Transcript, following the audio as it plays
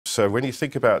So when you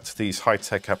think about these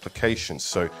high-tech applications,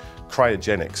 so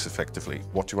cryogenics effectively,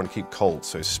 what do you want to keep cold?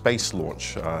 So space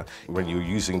launch, when you're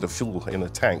using the fuel in a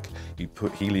tank, you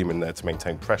put helium in there to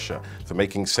maintain pressure. For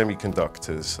making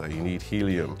semiconductors, you need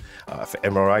helium. For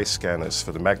MRI scanners,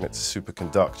 for the magnet to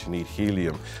superconduct, you need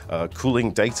helium.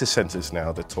 Cooling data centers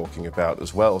now they're talking about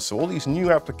as well. So all these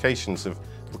new applications of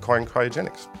requiring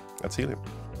cryogenics, that's helium.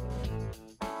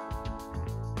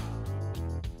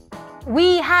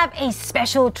 We have a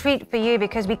special treat for you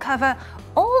because we cover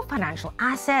all financial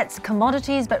assets,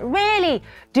 commodities, but rarely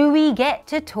do we get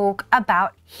to talk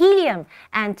about helium.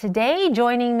 And today,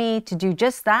 joining me to do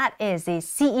just that is the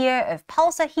CEO of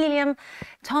Pulsar Helium,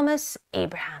 Thomas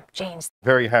Abraham James.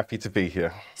 Very happy to be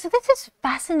here. So this is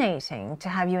fascinating to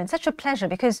have you and such a pleasure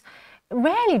because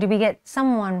rarely do we get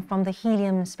someone from the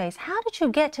helium space. How did you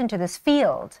get into this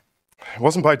field? It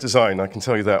wasn't by design, I can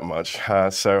tell you that much.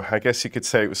 So I guess you could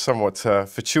say it was somewhat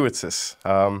fortuitous.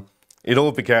 It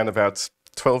all began about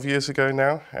 12 years ago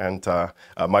now, and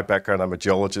my background, I'm a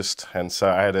geologist, and so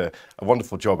I had a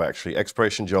wonderful job actually,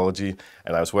 exploration geology,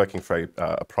 and I was working for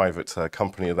a private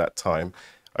company at that time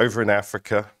over in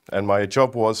Africa, and my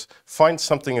job was find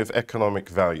something of economic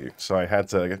value. So I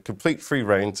had complete free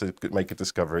rein to make a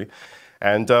discovery,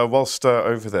 and whilst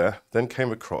over there, then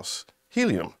came across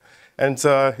helium. And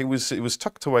it was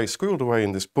tucked away, squirreled away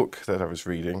in this book that I was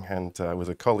reading, and with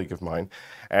a colleague of mine.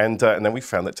 And then we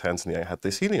found that Tanzania had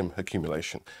this helium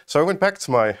accumulation. So I went back to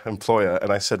my employer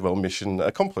and I said, well, mission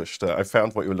accomplished. I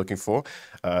found what you were looking for,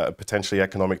 a potentially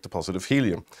economic deposit of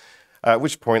helium. At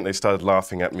which point they started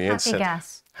laughing at me and said,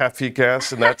 happy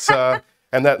gas. And that's,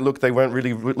 and that look, they weren't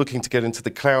really looking to get into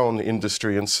the clown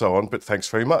industry and so on, but thanks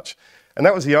very much. And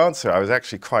that was the answer I was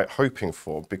actually quite hoping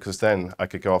for, because then I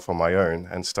could go off on my own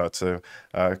and start to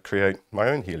create my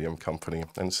own helium company.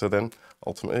 And so then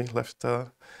ultimately left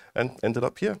and ended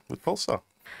up here with Pulsar.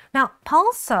 Now,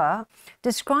 Pulsar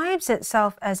describes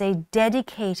itself as a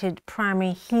dedicated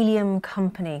primary helium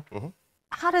company. Mm-hmm.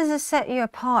 How does this set you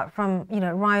apart from,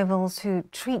 rivals who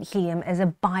treat helium as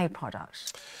a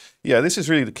byproduct? Yeah, this is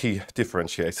really the key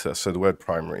differentiator, so the word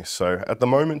primary. So at the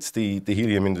moment, the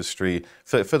helium industry,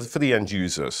 for the end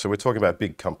user, so we're talking about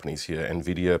big companies here,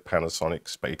 NVIDIA, Panasonic,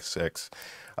 SpaceX,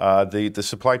 the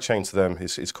supply chain to them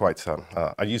is quite,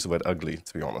 I use the word ugly,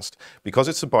 to be honest, because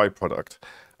it's a byproduct.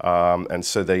 And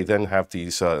so they then have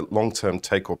these long-term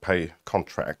take-or-pay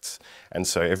contracts. And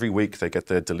so every week they get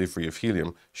their delivery of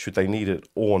helium, should they need it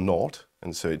or not.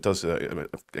 And so it does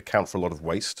account for a lot of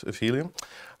waste of helium,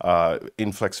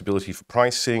 inflexibility for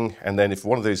pricing, and then if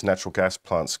one of those natural gas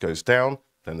plants goes down,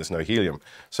 then there's no helium.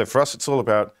 So for us, it's all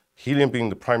about helium being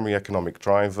the primary economic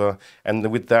driver,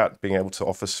 and with that, being able to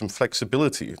offer some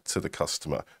flexibility to the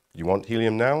customer. You want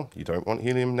helium now, you don't want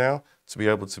helium now, to be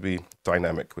able to be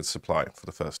dynamic with supply for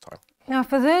the first time. Now,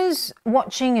 for those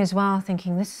watching as well,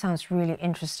 thinking this sounds really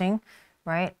interesting,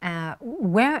 right?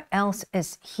 Where else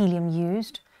is helium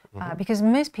used? Because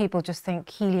most people just think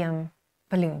helium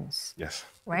balloons. Yes.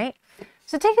 Right?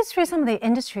 So take us through some of the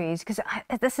industries, because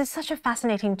this is such a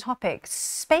fascinating topic.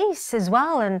 Space as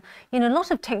well, and a lot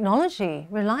of technology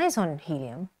relies on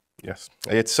helium. Yes,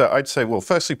 it's I'd say, well,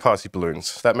 firstly, party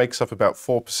balloons. That makes up about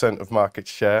 4% of market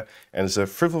share and is a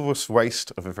frivolous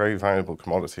waste of a very valuable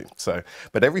commodity. So,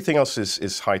 but everything else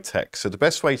is high tech. So the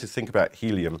best way to think about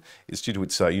helium is due to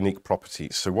its unique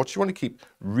properties. So what you want to keep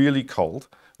really cold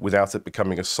without it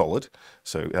becoming a solid.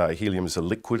 So helium is a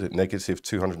liquid at negative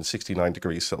 269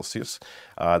 degrees Celsius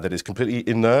that is completely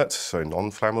inert, so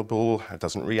non-flammable, it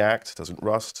doesn't react, doesn't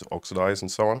rust, oxidize,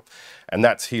 and so on. And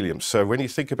that's helium. So when you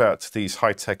think about these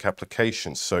high-tech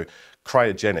applications, so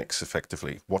cryogenics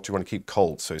effectively, what do you want to keep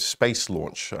cold? So space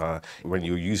launch, when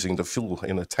you're using the fuel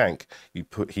in a tank, you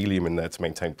put helium in there to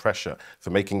maintain pressure. For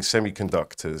making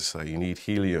semiconductors, you need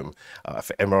helium.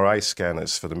 For MRI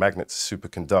scanners, for the magnet to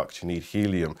superconduct, you need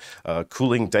helium.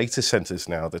 Cooling data centers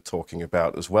now they're talking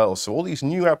about as well. So all these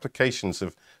new applications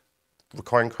of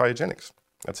requiring cryogenics,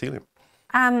 that's helium.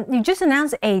 You just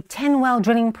announced a 10-well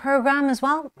drilling program as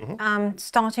well,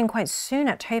 starting quite soon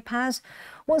at Topaz.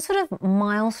 What sort of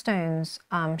milestones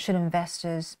should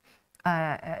investors,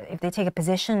 if they take a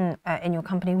position in your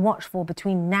company, watch for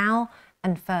between now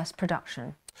and first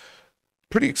production?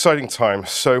 Pretty exciting time.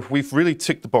 So we've really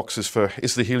ticked the boxes for,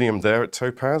 is the helium there at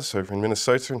Topaz over in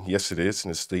Minnesota? Yes, it is.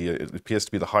 And it appears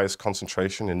to be the highest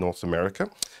concentration in North America.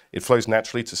 It flows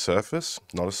naturally to surface,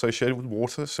 not associated with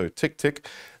water. So tick, tick.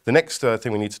 The next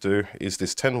thing we need to do is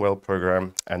this 10-well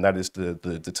program, and that is the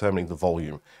determining the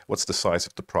volume. What's the size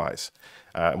of the prize?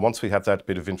 And once we have that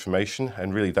bit of information,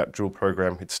 and really that drill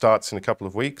program, it starts in a couple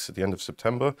of weeks at the end of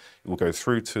September. It will go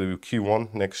through to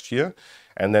Q1 next year.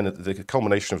 And then at the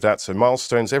culmination of that, so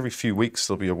milestones, every few weeks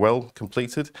there'll be a well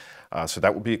completed. So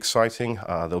that will be exciting.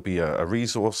 There'll be a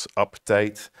resource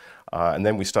update. And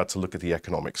then we start to look at the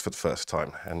economics for the first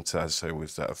time. And so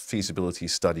with a feasibility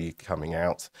study coming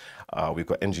out, we've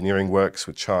got engineering works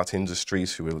with Chart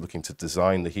Industries who are looking to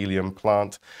design the helium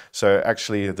plant. So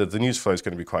actually the news flow is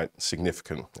going to be quite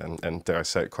significant and dare I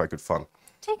say it, quite good fun.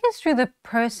 Take us through the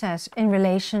process in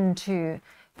relation to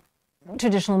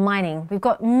traditional mining. We've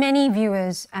got many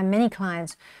viewers and many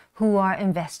clients who are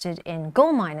invested in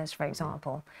gold miners, for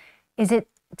example. Is it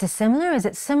dissimilar? Is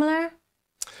it similar?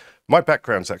 My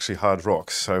background's actually hard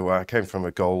rock, so I came from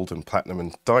a gold and platinum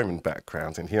and diamond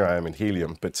background, and here I am in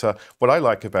helium. But what I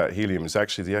like about helium is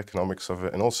actually the economics of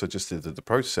it and also just the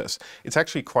process. It's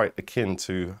actually quite akin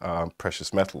to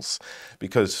precious metals,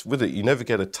 because with it you never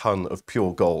get a ton of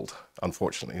pure gold,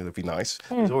 unfortunately. It would be nice.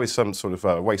 There's always some sort of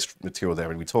waste material there,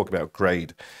 and we talk about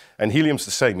grade. And helium's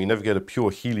the same. You never get a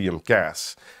pure helium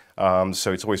gas.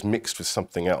 So it's always mixed with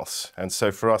something else. And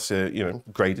so for us,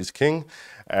 grade is king.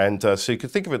 And so you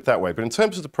could think of it that way. But in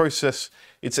terms of the process,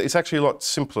 it's actually a lot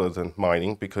simpler than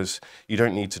mining, because you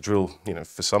don't need to drill,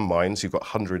 for some mines, you've got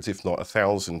hundreds, if not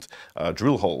 1,000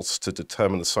 drill holes to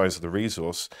determine the size of the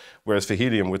resource. Whereas for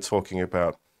helium, we're talking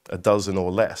about a dozen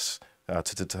or less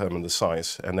to determine the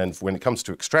size. And then when it comes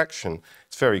to extraction,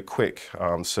 it's very quick.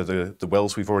 So the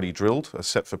wells we've already drilled are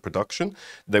set for production.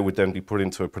 They would then be put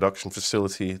into a production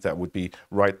facility that would be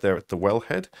right there at the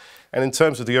wellhead. And in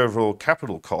terms of the overall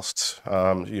capital costs,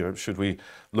 should we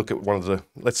look at one of the,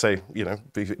 let's say,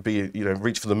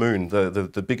 reach for the moon,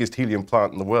 the biggest helium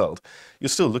plant in the world, you're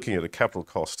still looking at a capital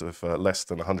cost of less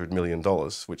than $100 million,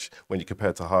 which when you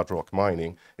compare to hard rock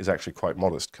mining is actually quite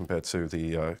modest compared to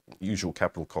the usual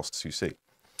capital costs you see.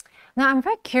 Now, I'm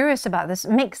very curious about this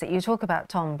mix that you talk about,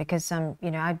 Tom, because, I'm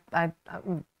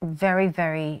very,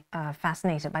 very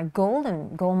fascinated by gold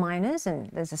and gold miners. And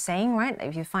there's a saying, right?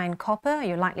 If you find copper,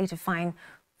 you're likely to find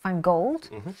gold.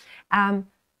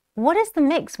 What is the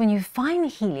mix when you find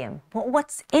helium?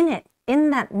 What's in it,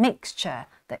 in that mixture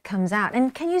that comes out?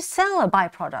 And can you sell a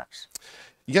byproduct?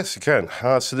 Yes, you can.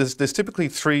 So there's typically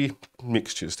three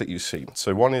mixtures that you see.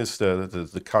 So one is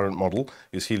the current model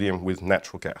is helium with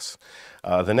natural gas.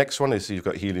 The next one is you've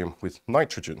got helium with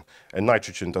nitrogen, and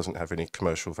nitrogen doesn't have any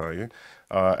commercial value.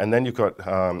 And then you've got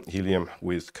helium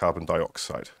with carbon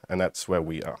dioxide, and that's where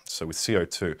we are, so with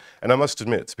CO2. And I must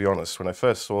admit, to be honest, when I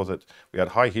first saw that we had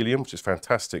high helium, which is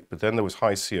fantastic, but then there was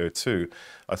high CO2,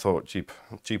 I thought,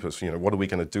 jeepers, what are we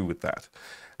going to do with that?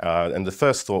 And the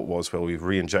first thought was, well, we've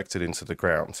re-injected into the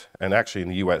ground. And actually in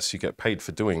the US, you get paid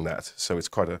for doing that. So it's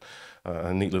quite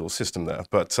a neat little system there.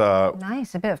 But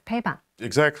nice, a bit of payback.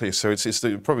 Exactly. So it's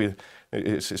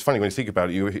funny when you think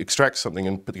about it. You extract something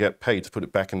and get paid to put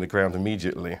it back in the ground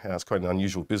immediately. That's quite an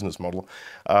unusual business model.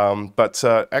 But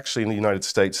actually, in the United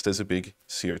States, there's a big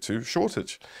CO2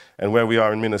 shortage, and where we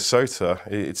are in Minnesota,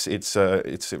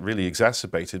 it's really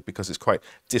exacerbated because it's quite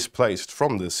displaced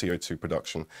from the CO2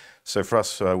 production. So for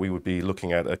us, we would be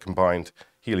looking at a combined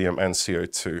helium and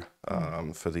CO2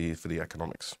 for the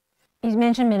economics. You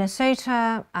mentioned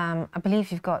Minnesota. I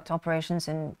believe you've got operations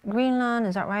in Greenland,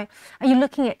 is that right? Are you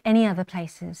looking at any other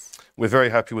places? We're very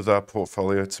happy with our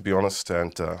portfolio, to be honest,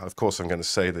 and of course I'm going to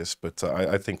say this, but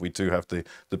I think we do have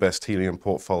the best helium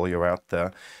portfolio out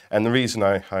there. And the reason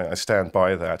I stand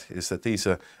by that is that these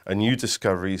are new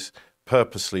discoveries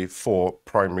purposely for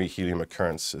primary helium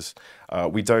occurrences.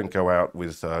 We don't go out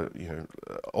with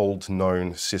old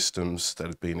known systems that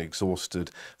have been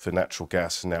exhausted for natural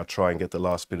gas and now try and get the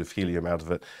last bit of helium out of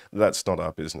it. That's not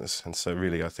our business. And so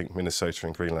really I think Minnesota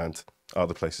and Greenland are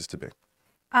the places to be.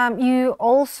 You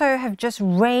also have just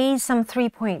raised some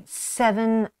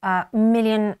 3.7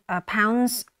 million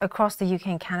pounds across the UK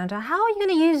and Canada. How are you going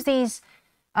to use these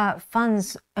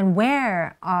funds, and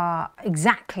where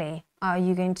exactly are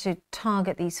you going to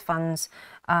target these funds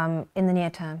in the near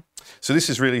term? So this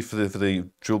is really for the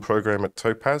drill program at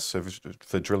Topaz, so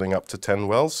for drilling up to 10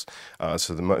 wells.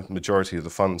 So the majority of the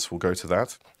funds will go to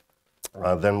that.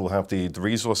 Then we'll have the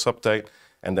resource update,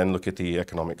 and then look at the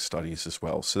economic studies as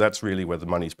well. So that's really where the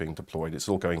money's being deployed. It's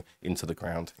all going into the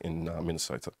ground in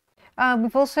Minnesota.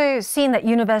 We've also seen that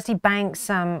University Banks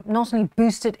not only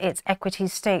boosted its equity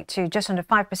stake to just under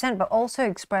 5%, but also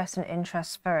expressed an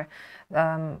interest for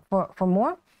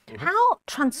more. How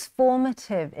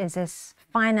transformative is this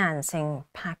financing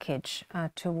package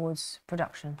towards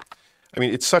production? I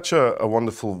mean, it's such a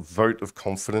wonderful vote of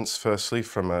confidence, firstly,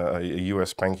 from a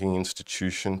US banking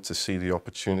institution to see the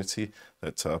opportunity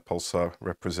that Pulsar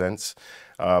represents.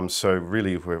 So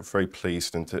really, we're very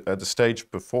pleased. And at the stage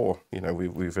before,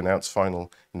 we've announced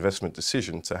final investment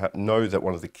decision to know that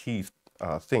one of the key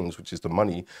things, which is the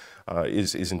money,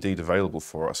 is indeed available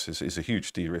for us, is a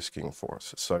huge de-risking for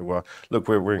us. So look,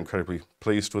 we're incredibly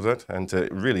pleased with it, and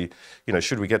really,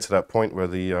 should we get to that point where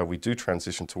we do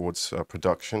transition towards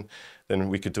production, then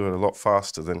we could do it a lot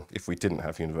faster than if we didn't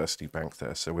have University Bank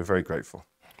there. So we're very grateful.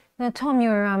 Now, Tom,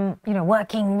 you're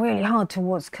working really hard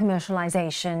towards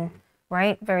commercialization,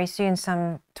 right? Very soon,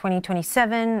 some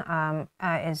 2027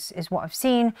 is what I've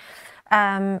seen.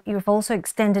 You've also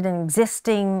extended an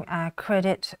existing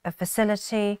credit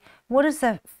facility. What does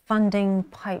the funding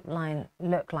pipeline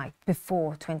look like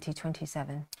before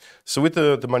 2027? So with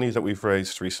the money that we've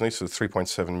raised recently, so the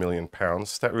 £3.7 million,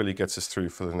 that really gets us through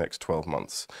for the next 12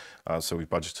 months. So we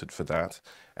budgeted for that.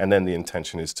 And then the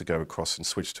intention is to go across and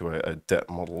switch to a debt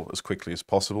model as quickly as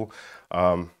possible.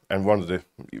 And one of the,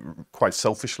 quite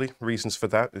selfishly, reasons for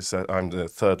that is that I'm the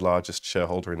third largest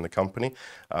shareholder in the company.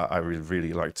 I would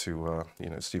really like to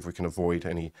see if we can avoid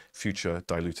any future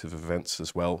dilutive events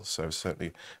as well. So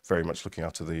certainly very much looking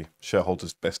after the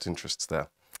shareholders' best interests there.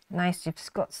 Nice,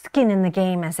 you've got skin in the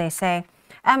game, as they say.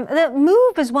 The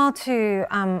move as well to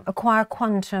acquire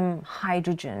quantum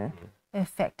hydrogen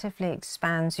effectively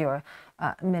expands your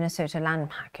Minnesota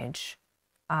land package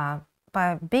by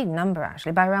a big number,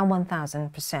 actually, by around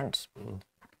 1,000%.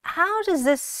 How does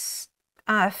this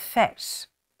affect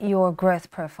your growth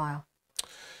profile?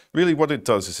 Really what it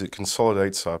does is it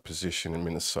consolidates our position in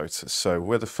Minnesota. So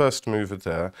we're the first mover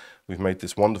there. We've made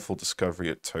this wonderful discovery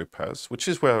at Topaz, which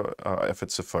is where our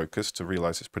efforts are focused to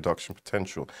realize its production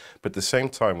potential. But at the same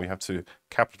time, we have to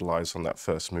capitalize on that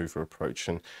first mover approach.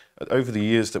 And over the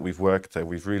years that we've worked there,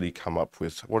 we've really come up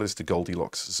with what is the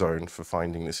Goldilocks zone for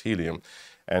finding this helium.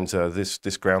 And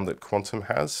this ground that quantum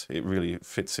has, it really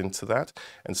fits into that.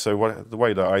 And so the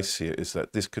way that I see it is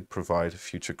that this could provide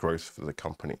future growth for the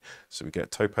company. So we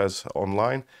get Topaz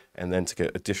online, and then to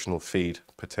get additional feed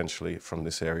potentially from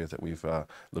this area that we've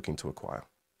looking to acquire.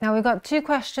 Now, we've got two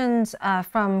questions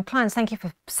from clients. Thank you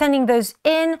for sending those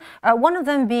in. One of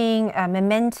them being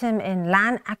momentum in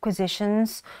land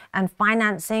acquisitions and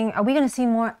financing. Are we going to see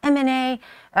more M&A,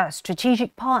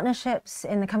 strategic partnerships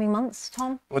in the coming months,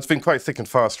 Tom? Well, it's been quite thick and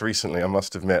fast recently, I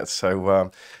must admit.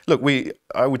 So, look,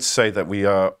 I would say that we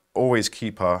always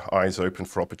keep our eyes open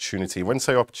for opportunity. When I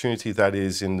say opportunity, that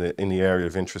is in the area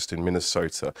of interest in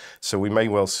Minnesota. So we may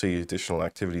well see additional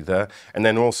activity there. And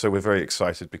then also we're very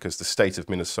excited because the state of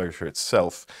Minnesota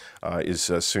itself is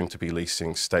soon to be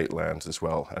leasing state land as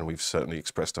well. And we've certainly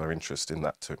expressed our interest in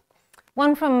that too.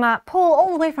 One from Paul,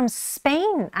 all the way from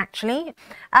Spain, actually.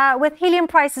 With helium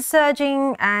prices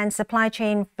surging and supply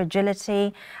chain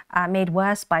fragility made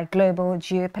worse by global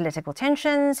geopolitical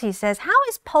tensions, he says, how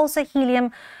is Pulsar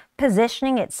Helium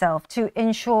positioning itself to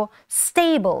ensure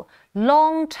stable,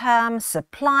 long-term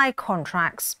supply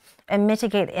contracts and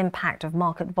mitigate the impact of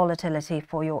market volatility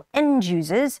for your end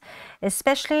users,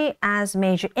 especially as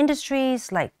major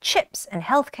industries like chips and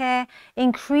healthcare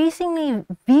increasingly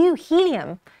view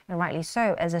helium, and rightly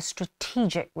so, as a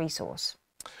strategic resource?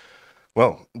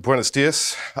 Well, buenos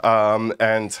dias.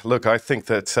 And look, I think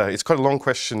that it's quite a long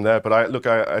question there, but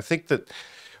I think that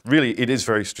really, it is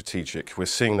very strategic. We're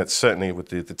seeing that certainly with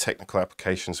the technical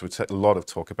applications, with a lot of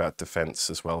talk about defense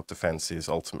as well. Defense is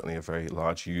ultimately a very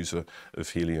large user of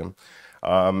helium.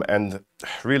 And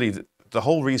really, the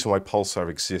whole reason why Pulsar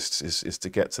exists is to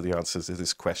get to the answers to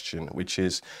this question, which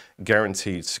is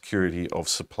guaranteed security of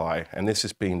supply. And this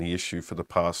has been the issue for the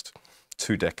past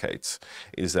 2 decades,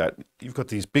 is that you've got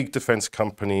these big defense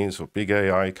companies or big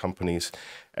AI companies,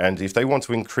 and if they want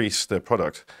to increase their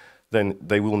product, then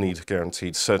they will need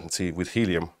guaranteed certainty with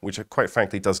helium, which quite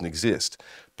frankly doesn't exist.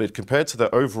 But compared to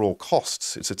the overall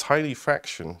costs, it's a tiny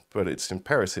fraction, but it's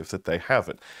imperative that they have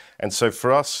it. And so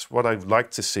for us, what I'd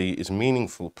like to see is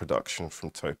meaningful production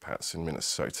from Topaz in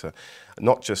Minnesota,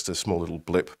 not just a small little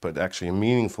blip, but actually a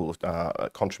meaningful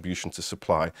contribution to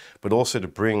supply, but also to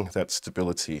bring that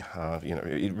stability.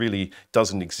 It really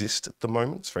doesn't exist at the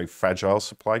moment. It's a very fragile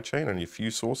supply chain, only a few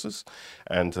sources.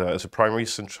 And as a primary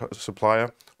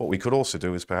supplier, what we could also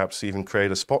do is perhaps even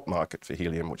create a spot market for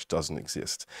helium, which doesn't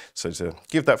exist. So to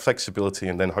give that flexibility,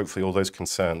 and then hopefully all those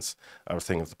concerns are a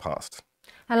thing of the past.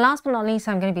 And last but not least,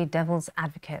 I'm going to be devil's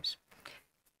advocate.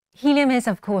 Helium is,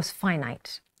 of course,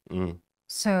 finite.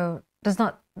 So does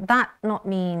that not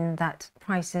mean that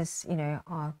prices,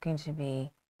 are going to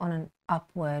be on an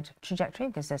upward trajectory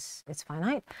because it's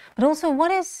finite. But also,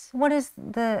 what is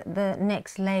the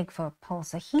next leg for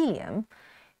Pulsar Helium?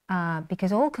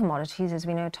 Because all commodities, as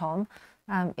we know, Tom,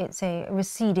 it's a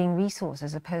receding resource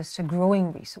as opposed to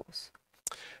growing resource.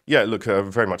 Yeah, look,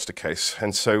 very much the case.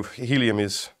 And so helium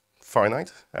is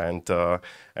finite, and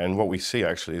what we see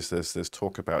actually is there's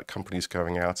talk about companies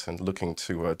going out and looking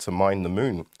to mine the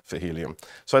moon for helium.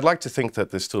 So I'd like to think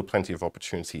that there's still plenty of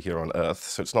opportunity here on Earth.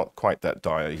 So it's not quite that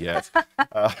dire yet,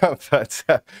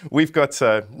 but we've got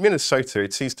Minnesota.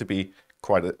 It seems to be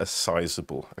quite a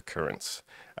sizable occurrence.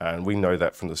 And we know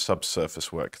that from the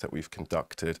subsurface work that we've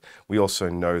conducted. We also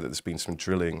know that there's been some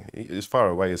drilling as far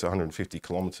away as 150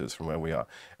 kilometers from where we are,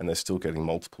 and they're still getting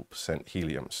multiple %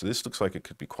 helium. So this looks like it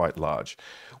could be quite large,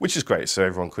 which is great. So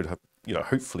everyone could have,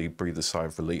 hopefully breathe a sigh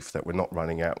of relief that we're not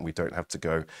running out and we don't have to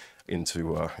go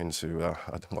into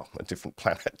a different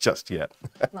planet just yet.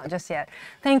 Not just yet.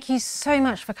 Thank you so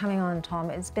much for coming on, Tom.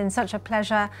 It's been such a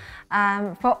pleasure.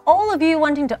 For all of you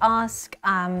wanting to ask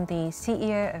the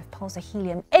CEO of Pulsar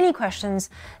Helium any questions,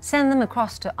 send them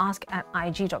across to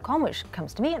ask@ig.com, which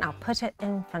comes to me, and I'll put it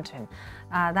in front of him.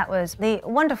 That was the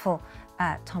wonderful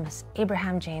Thomas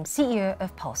Abraham James, CEO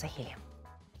of Pulsar Helium.